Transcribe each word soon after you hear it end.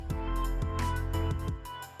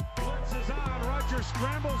Weber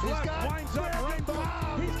scrambles left, winds up right.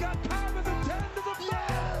 He's got Cobb at the 10 to the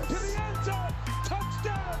 5 to the end zone.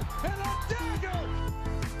 Touchdown and a dagger.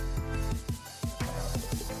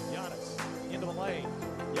 Giannis into the lane.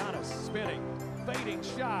 Giannis spinning, fading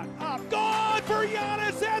shot. Up, gone for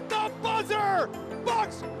Giannis at the buzzer.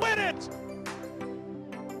 Bucks win it.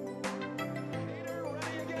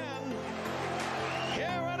 Ready again.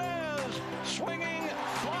 Here it is, swinging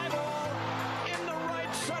fly ball in the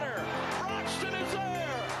right center. Broxton is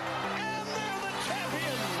there, and they're the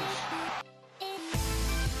champions.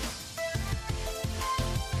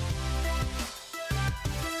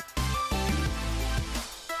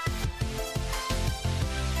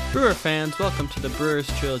 Brewer fans, welcome to the Brewers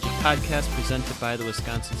Trilogy podcast presented by the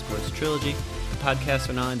Wisconsin Sports Trilogy. The podcast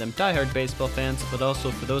for not only them diehard baseball fans, but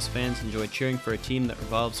also for those fans who enjoy cheering for a team that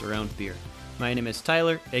revolves around beer. My name is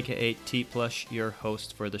Tyler, aka T Plush, your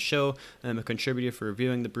host for the show. I'm a contributor for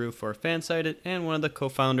reviewing the brew for Fansided and one of the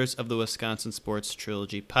co-founders of the Wisconsin Sports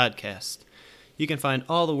Trilogy podcast. You can find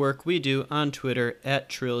all the work we do on Twitter at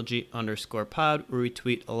Trilogy_pod, where we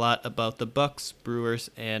tweet a lot about the Bucks,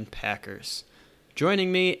 Brewers, and Packers.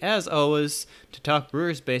 Joining me, as always, to talk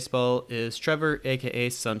Brewers baseball is Trevor,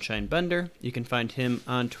 aka Sunshine Bender. You can find him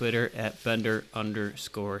on Twitter at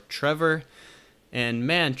Bender_Trevor. And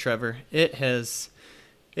man, Trevor, it has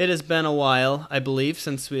been a while, I believe,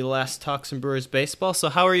 since we last talked some Brewers baseball. So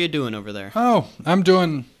how are you doing over there? Oh, I'm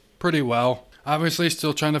doing pretty well. Obviously,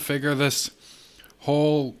 still trying to figure this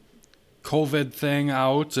whole COVID thing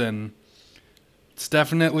out, and it's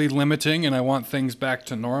definitely limiting, and I want things back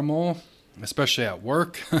to normal, especially at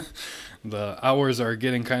work. The hours are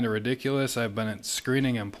getting kind of ridiculous. I've been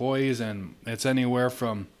screening employees, and it's anywhere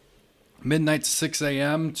from midnight 6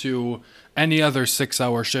 a.m. to any other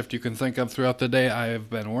 6-hour shift you can think of throughout the day. I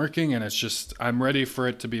have been working, and it's just, I'm ready for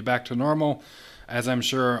it to be back to normal, as I'm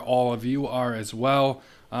sure all of you are as well.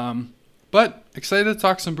 But excited to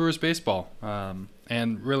talk some Brewers baseball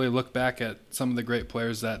and really look back at some of the great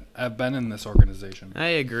players that have been in this organization. I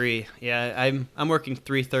agree. Yeah, I'm working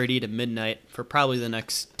 3:30 to midnight for probably the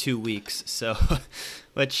next 2 weeks. So,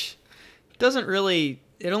 which doesn't really,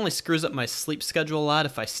 it only screws up my sleep schedule a lot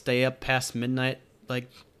if I stay up past midnight, like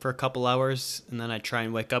for a couple hours, and then I try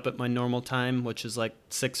and wake up at my normal time, which is like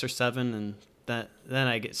 6 or 7, and then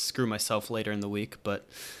I screw myself later in the week. But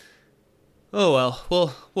oh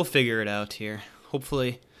well, we'll figure it out here.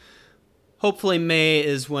 Hopefully May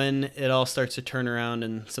is when it all starts to turn around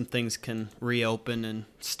and some things can reopen and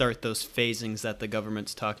start those phasings that the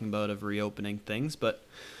government's talking about of reopening things, but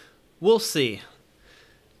we'll see.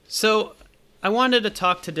 So I wanted to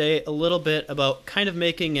talk today a little bit about kind of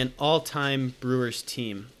making an all-time Brewers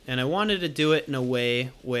team, and I wanted to do it in a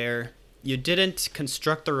way where you didn't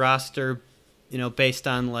construct the roster based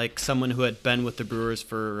on like someone who had been with the Brewers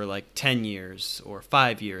for like 10 years or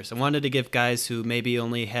 5 years. I wanted to give guys who maybe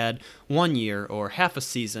only had 1 year or half a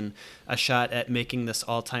season a shot at making this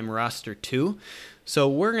all-time roster too. So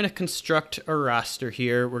we're going to construct a roster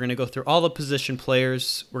here. We're going to go through all the position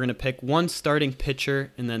players. We're going to pick one starting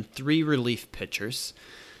pitcher and then 3 relief pitchers.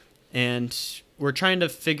 And we're trying to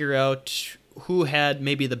figure out who had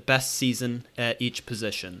maybe the best season at each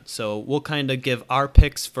position. So we'll kind of give our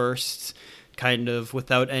picks first, kind of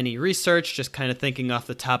without any research, just kind of thinking off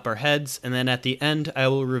the top of our heads. And then at the end, I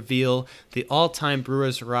will reveal the all-time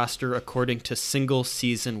Brewers roster according to single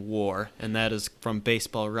season WAR. And that is from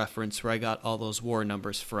Baseball Reference, where I got all those WAR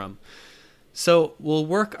numbers from. So we'll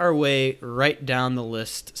work our way right down the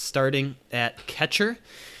list, starting at catcher.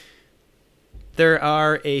 There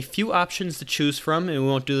are a few options to choose from, and we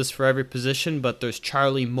won't do this for every position, but there's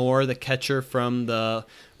Charlie Moore, the catcher from the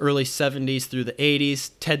early 70s through the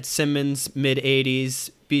 80s, Ted Simmons, mid-80s,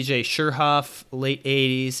 B.J. Sherhoff, late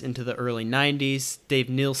 80s into the early 90s, Dave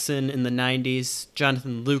Nielsen in the 90s,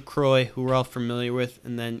 Jonathan Lucroy, who we're all familiar with,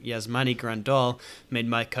 and then Yasmani Grandal made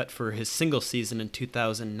my cut for his single season in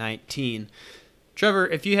 2019. Trevor,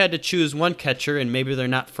 if you had to choose one catcher, and maybe they're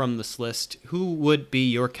not from this list, who would be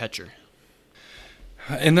your catcher?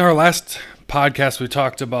 In our last podcast, we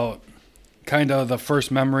talked about kind of the first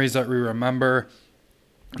memories that we remember.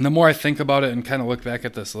 And the more I think about it and kind of look back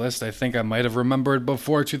at this list, I think I might have remembered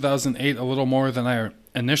before 2008 a little more than I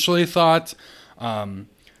initially thought.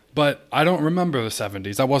 But I don't remember the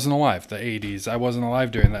 70s. I wasn't alive. The 80s, I wasn't alive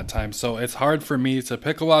during that time. So it's hard for me to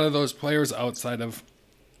pick a lot of those players outside of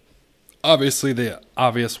obviously the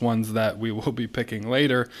obvious ones that we will be picking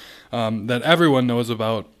later that everyone knows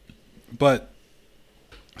about. But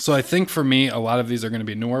so I think for me, a lot of these are going to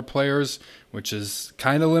be newer players, which is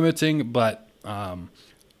kind of limiting. But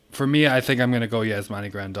for me, I think I'm going to go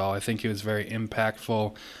Yasmani Grandal. I think he was very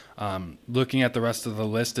impactful. Looking at the rest of the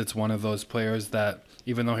list, it's one of those players that,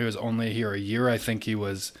 even though he was only here a year, I think he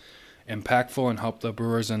was impactful and helped the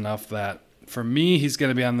Brewers enough that, for me, he's going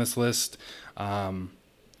to be on this list. And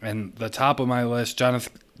the top of my list,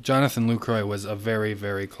 Jonathan Lucroy was a very,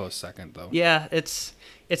 very close second, though. Yeah, it's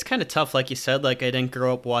kind of tough, like you said. Like, I didn't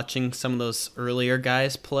grow up watching some of those earlier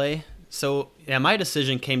guys play. So, yeah, my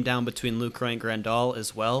decision came down between Lucroy and Grandal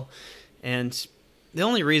as well. And the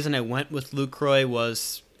only reason I went with Lucroy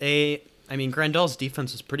was, Grandal's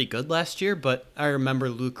defense was pretty good last year, but I remember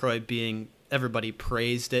Lucroy everybody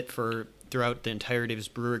praised it throughout the entirety of his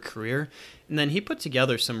Brewer career. And then he put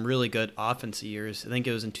together some really good offensive years. I think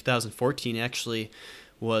it was in 2014, actually,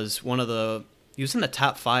 he was in the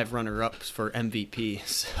top 5 runner-ups for MVP.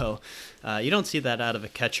 So you don't see that out of a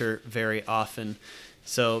catcher very often.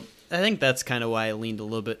 So I think that's kind of why I leaned a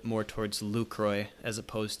little bit more towards Lucroy as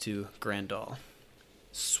opposed to Grandal.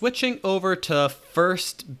 Switching over to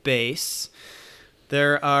first base,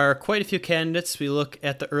 there are quite a few candidates. We look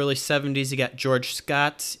at the early 70s, you got George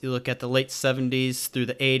Scott. You look at the late 70s through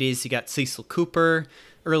the 80s, you got Cecil Cooper.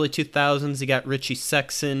 Early 2000s, you got Richie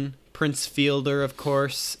Sexson, Prince Fielder, of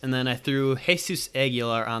course. And then I threw Jesus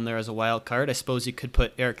Aguilar on there as a wild card. I suppose you could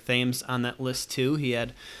put Eric Thames on that list too. He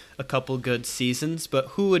had a couple good seasons. But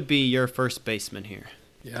who would be your first baseman here?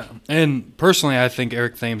 Yeah, and personally, I think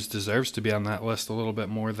Eric Thames deserves to be on that list a little bit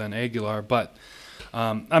more than Aguilar, but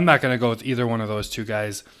I'm not going to go with either one of those two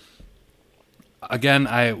guys. Again,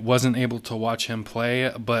 I wasn't able to watch him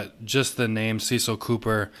play, but just the name Cecil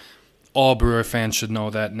Cooper, all Brewer fans should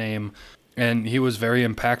know that name, and he was very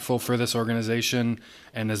impactful for this organization.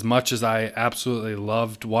 And as much as I absolutely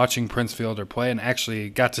loved watching Prince Fielder play and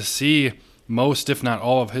actually got to see most, if not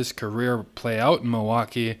all, of his career play out in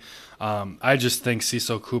Milwaukee, I just think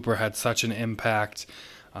Cecil Cooper had such an impact,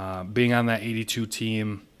 being on that 82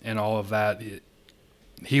 team and all of that.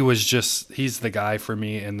 He's the guy for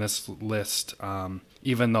me in this list.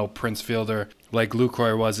 Even though Prince Fielder, like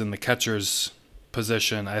Lucroy was in the catcher's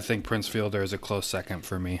position, I think Prince Fielder is a close second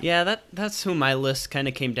for me. Yeah, that's who my list kind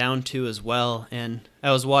of came down to as well. And I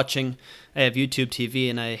have YouTube TV,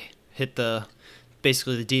 and I hit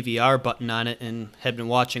basically the DVR button on it and had been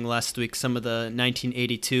watching last week some of the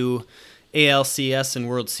 1982 ALCS and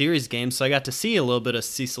World Series games, so I got to see a little bit of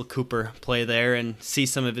Cecil Cooper play there and see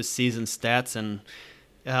some of his season stats, and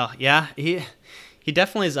he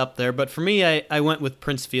definitely is up there. But for me, I went with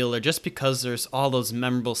Prince Fielder just because there's all those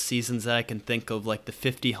memorable seasons that I can think of, like the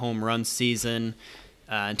 50 home run season.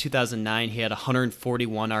 In 2009, he had a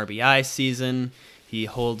 141 RBI season. He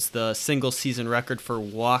holds the single-season record for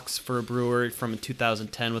walks for a Brewer from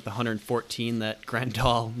 2010 with 114 that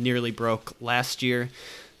Grandal nearly broke last year.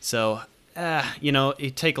 So,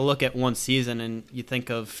 you take a look at one season and you think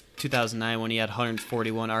of 2009 when he had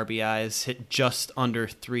 141 RBIs, hit just under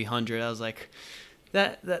 300. I was like,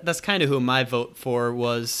 that's kind of who my vote for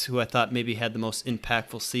was, who I thought maybe had the most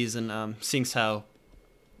impactful season. Seeing how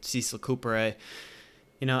Cecil Cooper, I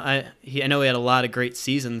know he had a lot of great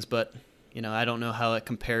seasons, but I don't know how it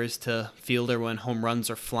compares to Fielder when home runs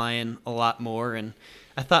are flying a lot more, and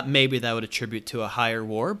I thought maybe that would attribute to a higher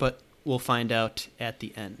WAR, but we'll find out at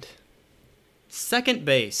the end. Second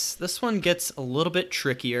base. This one gets a little bit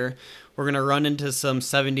trickier. We're going to run into some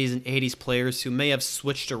 70s and 80s players who may have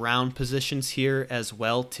switched around positions here as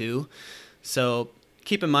well, too. So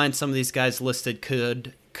keep in mind some of these guys listed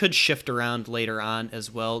could shift around later on as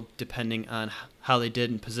well, depending on how they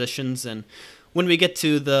did in positions. And when we get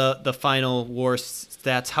to the final WAR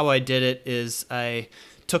stats, how I did it is I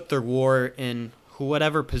took their WAR in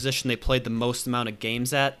whatever position they played the most amount of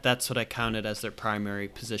games at. That's what I counted as their primary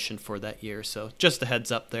position for that year. So just a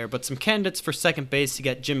heads up there. But some candidates for second base, you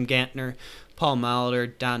got Jim Gantner, Paul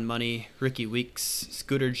Molitor, Don Money, Ricky Weeks,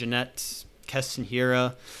 Scooter Gennett, Keston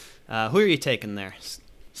Hiura. Who are you taking there?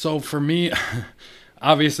 So for me,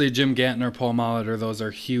 obviously Jim Gantner, Paul Molitor, those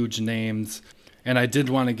are huge names. And I did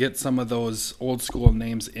want to get some of those old school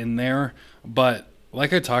names in there. But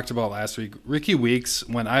like I talked about last week, Ricky Weeks,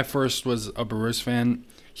 when I first was a Brewers fan,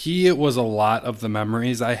 he was a lot of the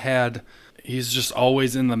memories I had. He's just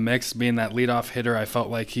always in the mix, being that leadoff hitter. I felt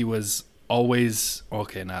like he was always,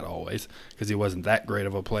 okay, not always, because he wasn't that great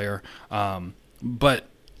of a player. But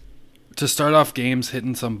to start off games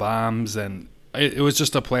hitting some bombs, and it was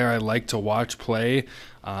just a player I liked to watch play.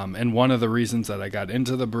 And one of the reasons that I got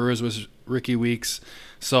into the Brewers was Ricky Weeks.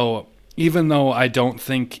 So even though I don't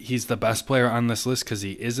think he's the best player on this list, because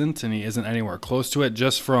he isn't, and he isn't anywhere close to it,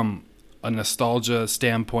 just from a nostalgia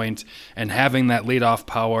standpoint and having that leadoff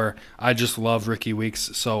power, I just love Ricky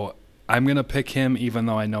Weeks. So I'm going to pick him, even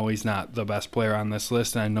though I know he's not the best player on this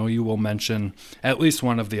list. And I know you will mention at least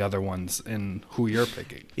one of the other ones in who you're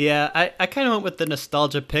picking. Yeah, I kind of went with the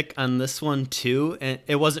nostalgia pick on this one, too. And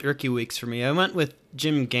it wasn't rookie weeks for me. I went with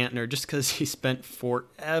Jim Gantner just because he spent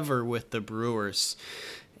forever with the Brewers.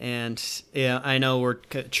 And yeah, I know we're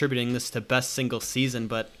attributing this to best single season,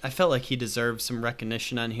 but I felt like he deserved some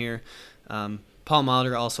recognition on here. Paul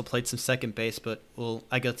Molitor also played some second base, but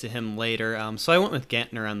I get to him later. So I went with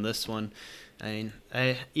Gantner on this one. I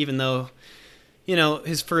mean, even though,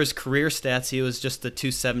 for his career stats, he was just a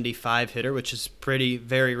 275 hitter, which is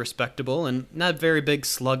very respectable, and not a very big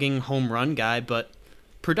slugging home run guy, but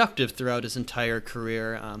productive throughout his entire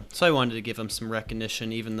career. So I wanted to give him some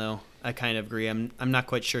recognition, even though I kind of agree. I'm not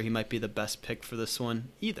quite sure he might be the best pick for this one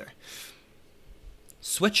either.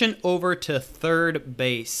 Switching over to third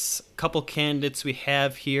base, a couple candidates we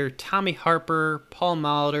have here: Tommy Harper, Paul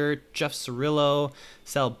Molitor, Jeff Cirillo,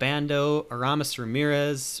 Sal Bando, Aramis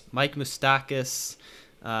Ramirez, Mike Moustakas,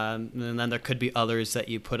 and then there could be others that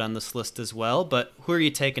you put on this list as well. But who are you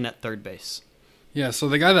taking at third base? Yeah, so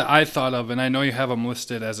the guy that I thought of, and I know you have him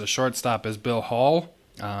listed as a shortstop, is Bill Hall.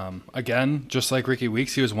 Again, just like Ricky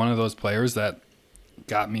Weeks, he was one of those players that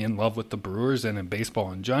got me in love with the Brewers and in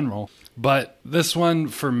baseball in general. But this one,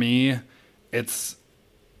 for me, it's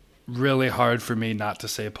really hard for me not to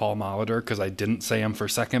say Paul Molitor because I didn't say him for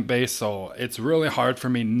second base. So it's really hard for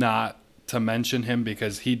me not to mention him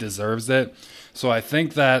because he deserves it. So I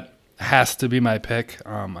think that has to be my pick.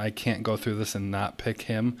 I can't go through this and not pick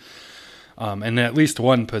him in at least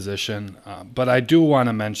one position. But I do want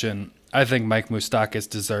to mention, I think Mike Moustakas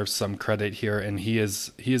deserves some credit here, and he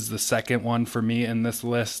is the second one for me in this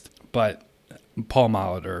list. But Paul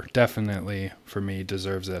Molitor definitely, for me,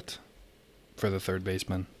 deserves it for the third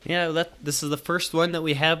baseman. Yeah, this is the first one that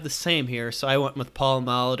we have the same here, so I went with Paul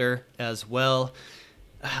Molitor as well.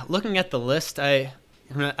 Looking at the list, I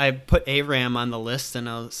put Aram on the list, and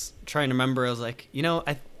I was trying to remember. I was like,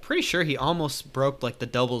 I'm pretty sure he almost broke like the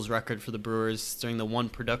doubles record for the Brewers during the one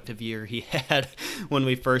productive year he had when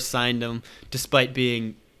we first signed him, despite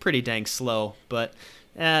being pretty dang slow. But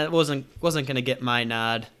it wasn't going to get my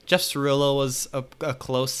nod. Jeff Cirillo was a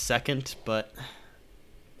close second, but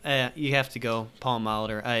you have to go Paul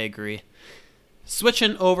Molitor. I agree.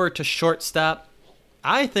 Switching over to shortstop,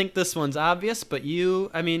 I think this one's obvious, but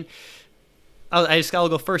I'll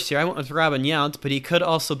go first here. I went with Robin Yount, but he could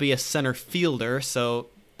also be a center fielder, so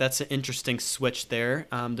that's an interesting switch there,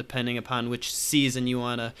 depending upon which season you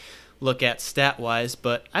want to look at stat-wise.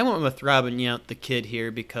 But I went with Robin Yount, the kid,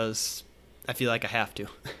 here because I feel like I have to.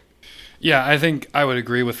 Yeah, I think I would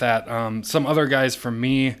agree with that. Some other guys for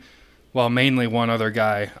me, well, mainly one other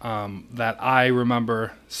guy that I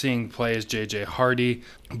remember seeing play is J.J. Hardy,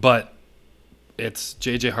 but it's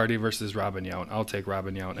J.J. Hardy versus Robin Yount. I'll take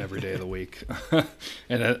Robin Yount every day of the week.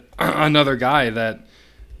 And another guy that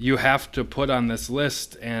you have to put on this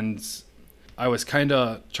list, and I was kind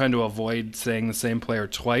of trying to avoid saying the same player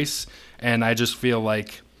twice, and I just feel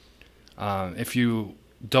like if you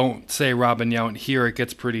don't say Robin Yount here, it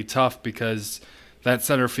gets pretty tough because that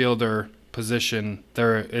center fielder position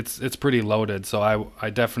there, it's pretty loaded. So I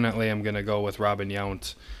definitely am going to go with Robin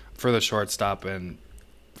Yount for the shortstop, and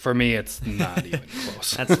for me, it's not even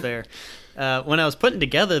close. That's fair. When I was putting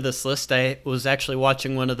together this list, I was actually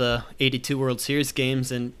watching one of the 82 World Series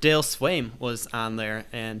games, and Dale Swaim was on there,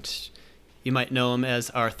 and you might know him as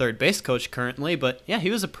our third base coach currently, but yeah, he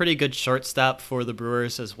was a pretty good shortstop for the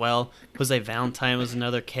Brewers as well. Jose Valentine was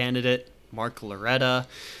another candidate, Mark Loretta,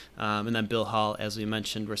 and then Bill Hall, as we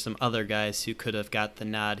mentioned, were some other guys who could have got the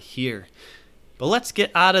nod here. But let's get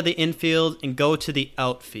out of the infield and go to the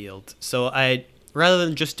outfield. So rather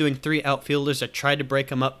than just doing three outfielders, I tried to break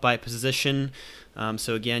them up by position.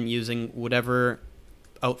 So again, using whatever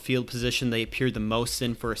outfield position they appeared the most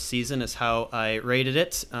in for a season is how I rated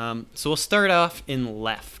it. So we'll start off in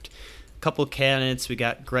left. A couple candidates. We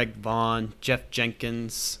got Greg Vaughn, Jeff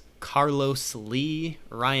Jenkins, Carlos Lee,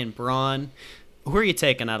 Ryan Braun. Who are you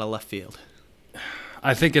taking out of left field?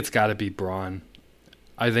 I think it's got to be Braun.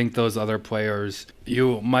 I think those other players,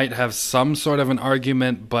 you might have some sort of an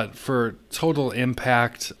argument, but for total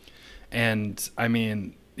impact, and I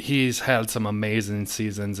mean, he's had some amazing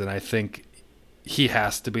seasons, and I think he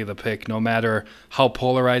has to be the pick, no matter how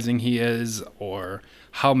polarizing he is or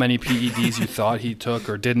how many PEDs you thought he took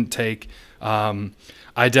or didn't take.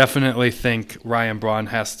 I definitely think Ryan Braun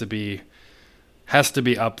has to be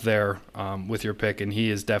up there with your pick, and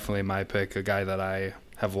he is definitely my pick, a guy that I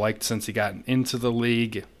have liked since he got into the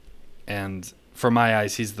league, and for my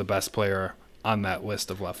eyes, he's the best player on that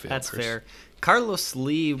list of left fielders. That's fair. Carlos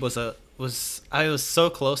Lee was a I was so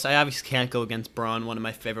close. I obviously can't go against Braun, one of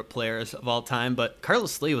my favorite players of all time, but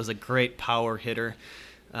Carlos Lee was a great power hitter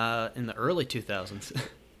in the early 2000s.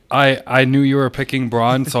 I knew you were picking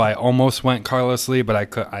Braun, so I almost went Carlos Lee, but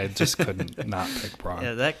I just couldn't not pick Braun.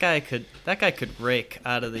 Yeah, that guy could rake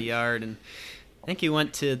out of the yard, and I think he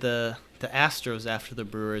went to the Astros after the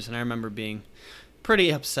Brewers, and I remember being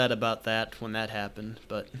pretty upset about that when that happened.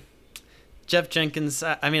 But Jeff Jenkins,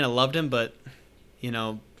 I mean, I loved him, but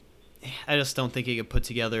I just don't think he could put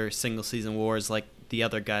together single season WARs like the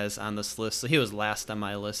other guys on this list. So he was last on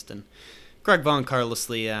my list, and Greg Vaughn, Carlos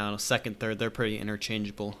Lee, second, third, they're pretty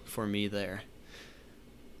interchangeable for me there.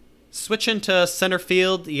 Switching to center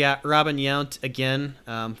field, yeah, Robin Yount again.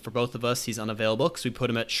 For both of us, he's unavailable because we put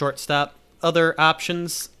him at shortstop. Other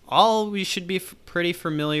options, all we should be pretty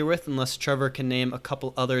familiar with, unless Trevor can name a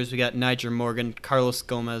couple others. We got Nyjer Morgan, Carlos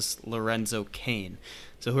Gomez, Lorenzo Cain.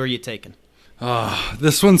 So who are you taking?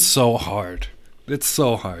 This one's so hard. It's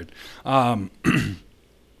so hard.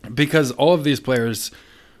 Because all of these players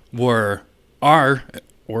were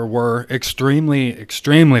extremely,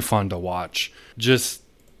 extremely fun to watch. Just,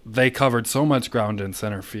 they covered so much ground in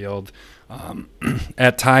center field.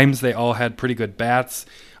 At times, they all had pretty good bats.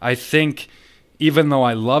 I think, even though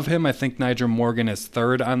I love him, I think Nyjer Morgan is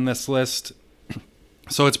third on this list.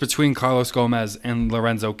 So it's between Carlos Gomez and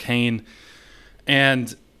Lorenzo Cain.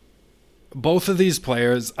 And both of these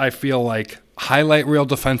players, I feel like, highlight reel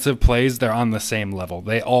defensive plays. They're on the same level.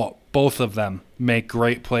 Both of them make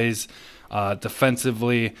great plays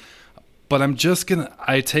defensively. But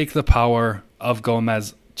I take the power of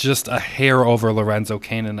Gomez just a hair over Lorenzo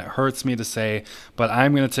Cain, and it hurts me to say, but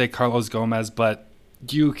I'm going to take Carlos Gomez. But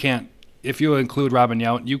you can't, if you include Robin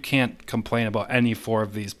Yount, you can't complain about any four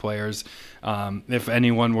of these players. If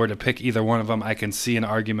anyone were to pick either one of them, I can see an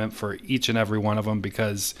argument for each and every one of them,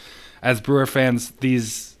 because as Brewer fans,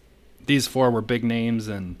 these four were big names,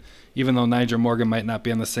 and even though Nyjer Morgan might not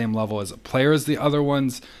be on the same level as a player as the other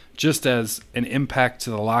ones, just as an impact to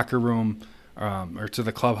the locker room or to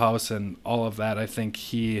the clubhouse and all of that, I think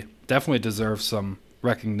he definitely deserves some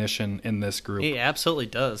recognition in this group. He absolutely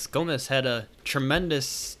does. Gomez had a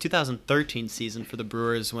tremendous 2013 season for the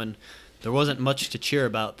Brewers when there wasn't much to cheer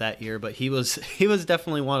about that year, but he was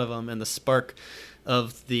definitely one of them and the spark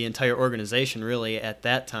of the entire organization really at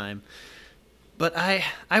that time. But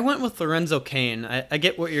I went with Lorenzo Cain. I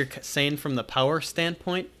get what you're saying from the power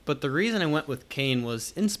standpoint, but the reason I went with Cain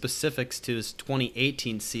was in specifics to his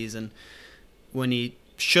 2018 season when he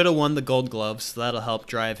should have won the Gold Glove, so that'll help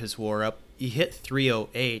drive his WAR up. He hit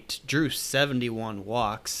 308, drew 71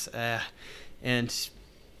 walks, and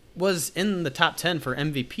was in the top 10 for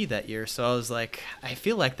MVP that year. So I was like, I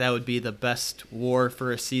feel like that would be the best WAR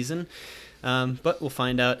for a season. But we'll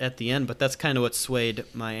find out at the end. But that's kind of what swayed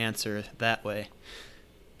my answer that way.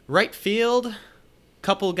 Right field,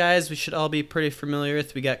 couple guys we should all be pretty familiar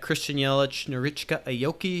with. We got Christian Yelich, Norichka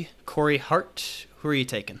Aoki, Corey Hart. Who are you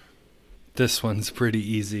taking? This one's pretty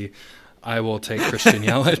easy. I will take Christian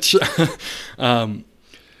Yelich.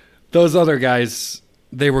 Those other guys,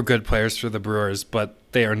 they were good players for the Brewers, but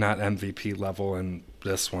they are not MVP level, and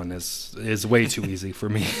this one is way too easy for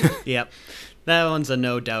me. Yep. That one's a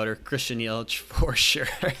no-doubter. Christian Yelich for sure.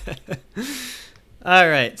 All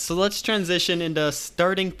right, so let's transition into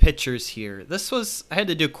starting pitchers here. I had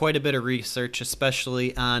to do quite a bit of research,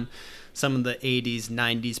 especially on some of the 80s,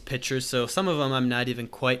 90s pitchers, so some of them I'm not even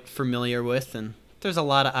quite familiar with, and there's a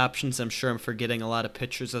lot of options. I'm sure I'm forgetting a lot of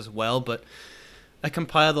pitchers as well, but I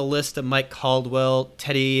compiled a list of Mike Caldwell,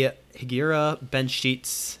 Teddy Higuera, Ben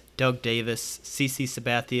Sheets, Doug Davis, CC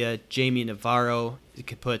Sabathia, Jamie Navarro. You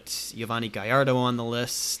could put Giovanni Gallardo on the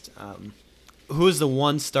list. Who's the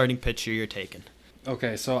one starting pitcher you're taking?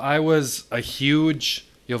 Okay, so I was a huge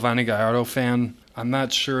Giovanni Gallardo fan. I'm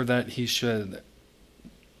not sure that he should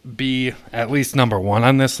be at least number one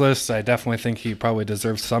on this list. I definitely think he probably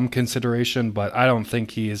deserves some consideration, but I don't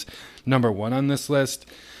think he's number one on this list.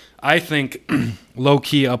 I think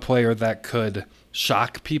low-key a player that could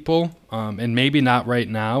shock people, and maybe not right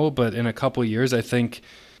now, but in a couple years, I think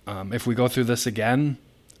if we go through this again,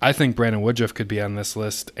 I think Brandon Woodruff could be on this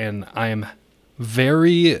list, and I'm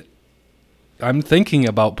thinking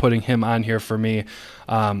about putting him on here for me,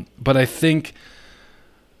 but I think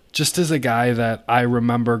just as a guy that I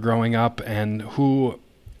remember growing up and who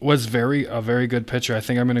was a very good pitcher, I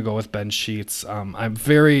think I'm going to go with Ben Sheets. Him and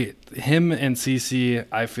CC,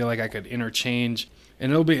 I feel like I could interchange.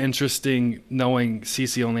 And it'll be interesting knowing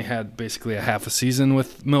CC only had basically a half a season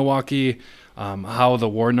with Milwaukee, how the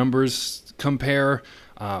WAR numbers compare.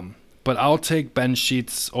 But I'll take Ben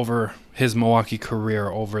Sheets over his Milwaukee career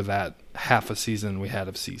over that half a season we had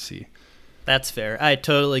of CC. That's fair. I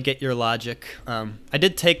totally get your logic. I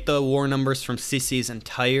did take the WAR numbers from CC's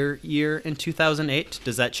entire year in 2008.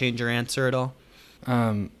 Does that change your answer at all?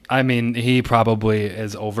 I mean, he probably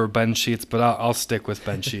is over Ben Sheets, but I'll stick with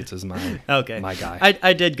Ben Sheets as my my guy.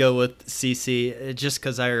 I did go with CC just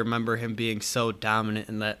because I remember him being so dominant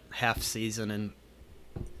in that half season, and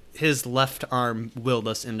his left arm willed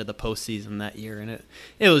us into the postseason that year, and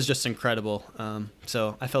it was just incredible.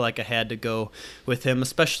 So I felt like I had to go with him,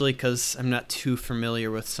 especially because I'm not too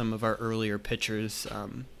familiar with some of our earlier pitchers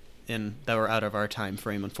that were out of our time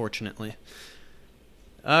frame, unfortunately.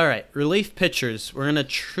 All right, relief pitchers. We're going to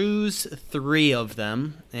choose 3 of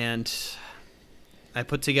them, and I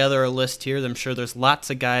put together a list here. I'm sure there's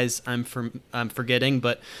lots of guys I'm forgetting,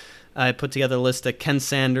 but I put together a list of Ken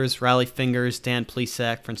Sanders, Raleigh Fingers, Dan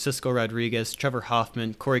Plesac, Francisco Rodriguez, Trevor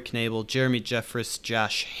Hoffman, Corey Knebel, Jeremy Jeffress,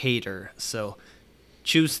 Josh Hader. So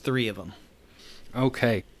choose 3 of them.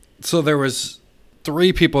 Okay, so there was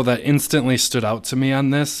 3 people that instantly stood out to me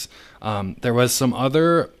on this. There was some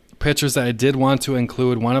other pitchers that I did want to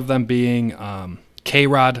include, one of them being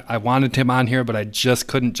K-Rod. I wanted him on here, but I just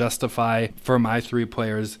couldn't justify for my 3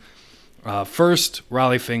 players. First,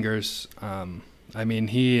 Raleigh Fingers. I mean,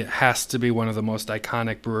 he has to be one of the most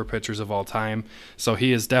iconic Brewer pitchers of all time, so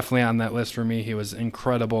he is definitely on that list for me. He was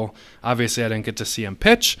incredible. Obviously, I didn't get to see him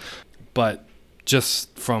pitch, but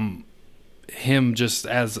just from him just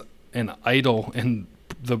as an idol in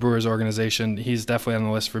the Brewers organization, he's definitely on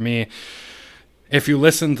the list for me. If you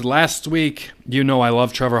listened last week, you know I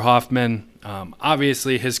love Trevor Hoffman.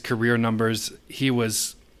 Obviously, his career numbers, he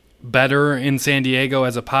was better in San Diego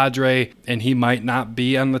as a Padre, and he might not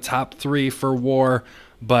be on the top 3 for WAR,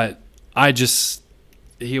 but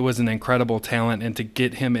he was an incredible talent, and to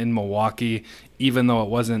get him in Milwaukee, even though it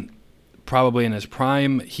wasn't probably in his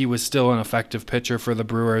prime, he was still an effective pitcher for the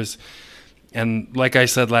Brewers. And like I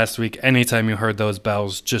said last week, anytime you heard those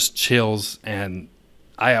bells, just chills, and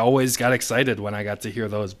I always got excited when I got to hear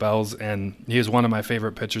those bells, and he was one of my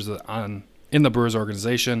favorite pitchers in the Brewers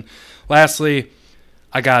organization. Lastly,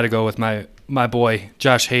 I got to go with my boy,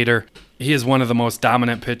 Josh Hader. He is one of the most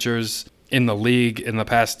dominant pitchers in the league in the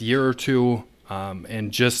past year or two,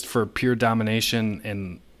 and just for pure domination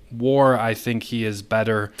and WAR, I think he is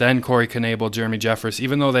better than Corey Knebel, Jeremy Jeffress.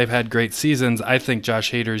 Even though they've had great seasons, I think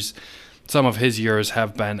Josh Hader's, some of his years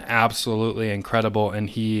have been absolutely incredible, and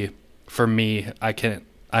he, for me,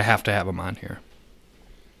 I have to have him on here.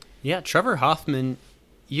 Yeah, Trevor Hoffman,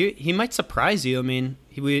 he might surprise you. I mean,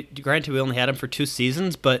 granted we only had him for 2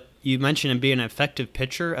 seasons, but you mentioned him being an effective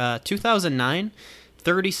pitcher. 2009,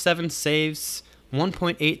 37 saves,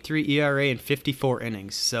 1.83 ERA, and 54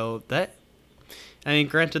 innings. So that, I mean,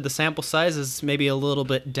 granted the sample size is maybe a little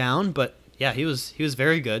bit down, but yeah, he was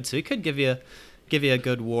very good. So he could give you a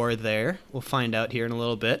good WAR there. We'll find out here in a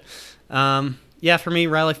little bit. Yeah, for me,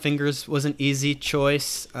 Raleigh Fingers was an easy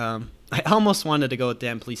choice. I almost wanted to go with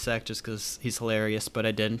Dan Plesac just because he's hilarious, but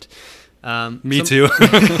I didn't. Me too.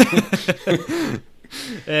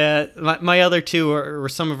 My other 2 were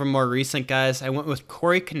some of the more recent guys. I went with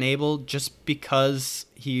Corey Knebel just because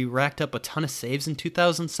he racked up a ton of saves in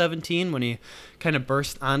 2017 when he kind of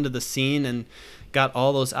burst onto the scene and got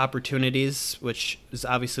all those opportunities, which is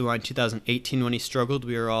obviously why in 2018 when he struggled,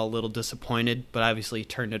 we were all a little disappointed, but obviously he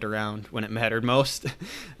turned it around when it mattered most.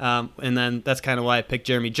 And then that's kind of why I picked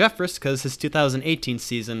Jeremy Jeffress, because his 2018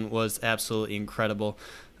 season was absolutely incredible.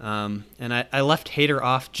 And I left Hader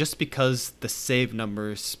off just because the save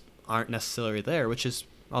numbers aren't necessarily there, which is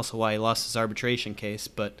also why he lost his arbitration case.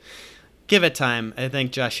 But give it time. I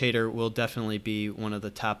think Josh Hader will definitely be one of the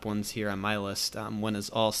top ones here on my list when it's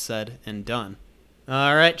all said and done.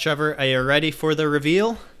 All right, Trevor, are you ready for the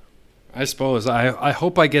reveal? I suppose. I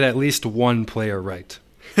hope I get at least one player right.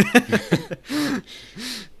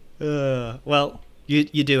 Well,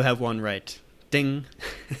 you do have one right. Ding.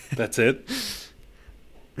 That's it?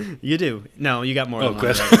 You do. No, you got more than one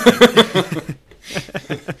right.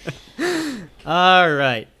 All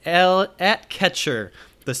right. At catcher,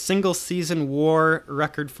 the single-season WAR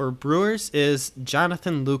record for Brewers is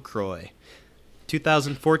Jonathan Lucroy.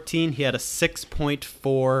 2014, he had a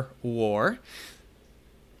 6.4 WAR.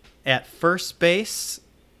 At first base,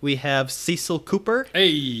 we have Cecil Cooper.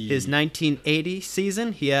 Hey. His 1980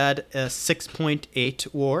 season, he had a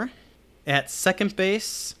 6.8 WAR. At second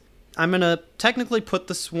base, I'm going to technically put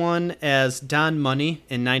this one as Don Money.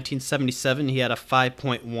 In 1977, he had a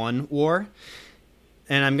 5.1 WAR.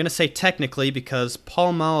 And I'm going to say technically because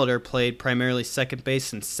Paul Molitor played primarily second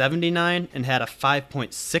base in 79 and had a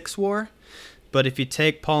 5.6 WAR. But if you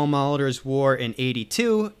take Paul Molitor's WAR in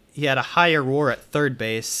 82, he had a higher WAR at third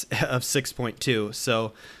base of 6.2.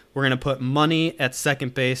 So We're going to put Money at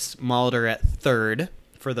second base, Molitor at third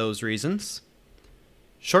for those reasons.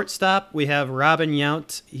 Shortstop, we have Robin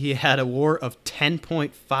Yount. He had a WAR of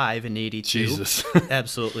 10.5 in 82. Jesus.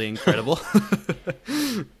 Absolutely incredible.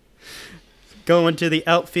 Going to the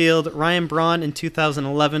outfield, Ryan Braun in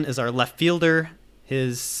 2011 is our left fielder.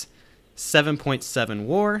 His 7.7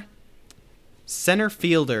 WAR. Center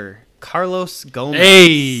fielder, Carlos Gomez.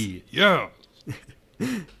 Hey! Yeah!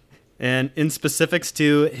 And in specifics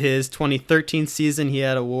to his 2013 season, he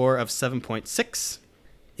had a WAR of 7.6.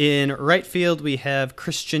 In right field, we have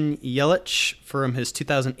Christian Yelich from his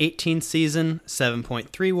 2018 season,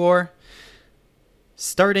 7.3 WAR.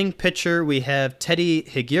 Starting pitcher, we have Teddy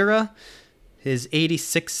Higuera. His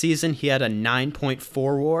 86 season, he had a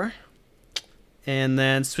 9.4 WAR. And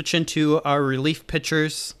then switch into our relief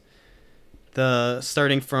pitchers.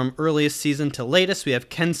 Starting from earliest season to latest, we have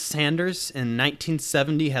Ken Sanders in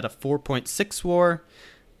 1970 had a 4.6 WAR.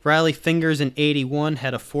 Riley Fingers in 81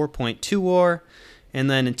 had a 4.2 WAR. And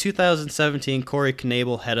then in 2017, Corey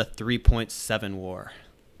Knebel had a 3.7 WAR.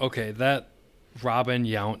 Okay, that Robin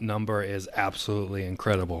Yount number is absolutely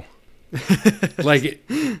incredible. Like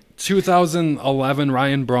 2011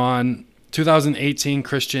 Ryan Braun, 2018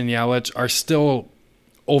 Christian Yelich are still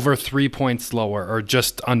over 3 points lower, or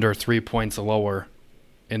just under 3 points lower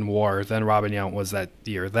in WAR than Robin Yount was that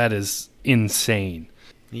year. That is insane.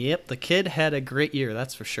 Yep, the kid had a great year,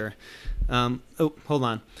 that's for sure. Hold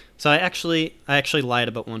on. So I actually lied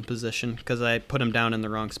about one position because I put him down in the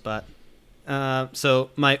wrong spot.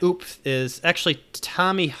 So my oops is actually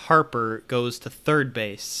Tommy Harper goes to third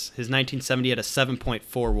base. His 1970 had a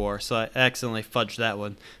 7.4 WAR, so I accidentally fudged that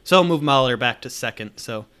one. So I'll move Molitor back to second.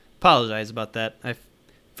 So apologize about that. I,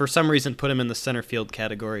 for some reason, put him in the center field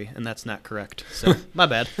category, and that's not correct. So my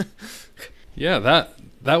bad. Yeah,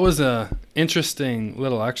 that was a interesting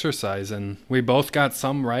little exercise, and we both got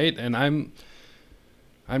some right, and I'm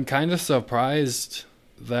kind of surprised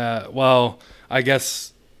that, well, I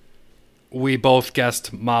guess we both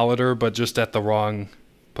guessed Molitor, but just at the wrong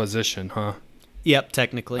position, huh? Yep,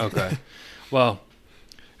 technically. Okay. Well,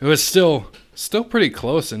 it was still pretty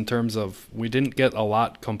close in terms of we didn't get a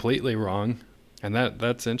lot completely wrong, and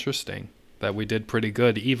that's interesting that we did pretty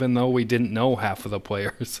good, even though we didn't know half of the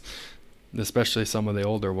players, especially some of the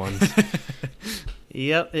older ones.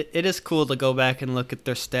 Yep, it is cool to go back and look at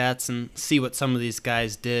their stats and see what some of these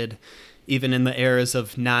guys did, even in the eras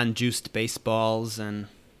of non-juiced baseballs. And,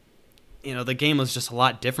 you know, the game was just a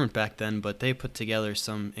lot different back then, but they put together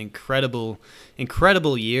some incredible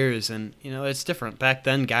years. And, you know, it's different. Back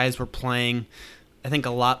then, guys were playing, I think,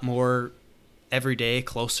 a lot more every day,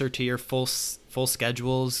 closer to your full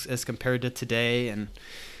schedules as compared to today, and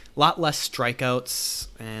a lot less strikeouts.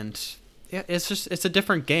 And yeah, it's a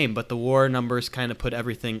different game, but the WAR numbers kind of put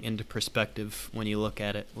everything into perspective when you look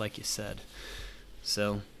at it, like you said.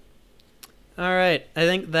 So, all right, I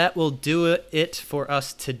think that will do it for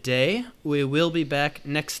us today. We will be back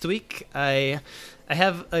next week. I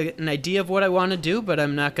have an idea of what I want to do, but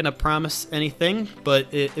I'm not going to promise anything.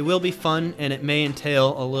 But it will be fun, and it may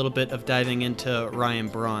entail a little bit of diving into Ryan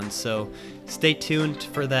Braun. So stay tuned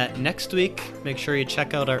for that next week. Make sure you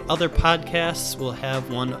check out our other podcasts. We'll have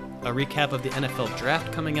a recap of the NFL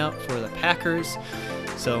draft coming out for the Packers.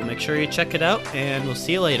 So make sure you check it out, and we'll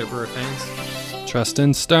see you later, Brewer fans. Trust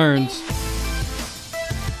in Stearns.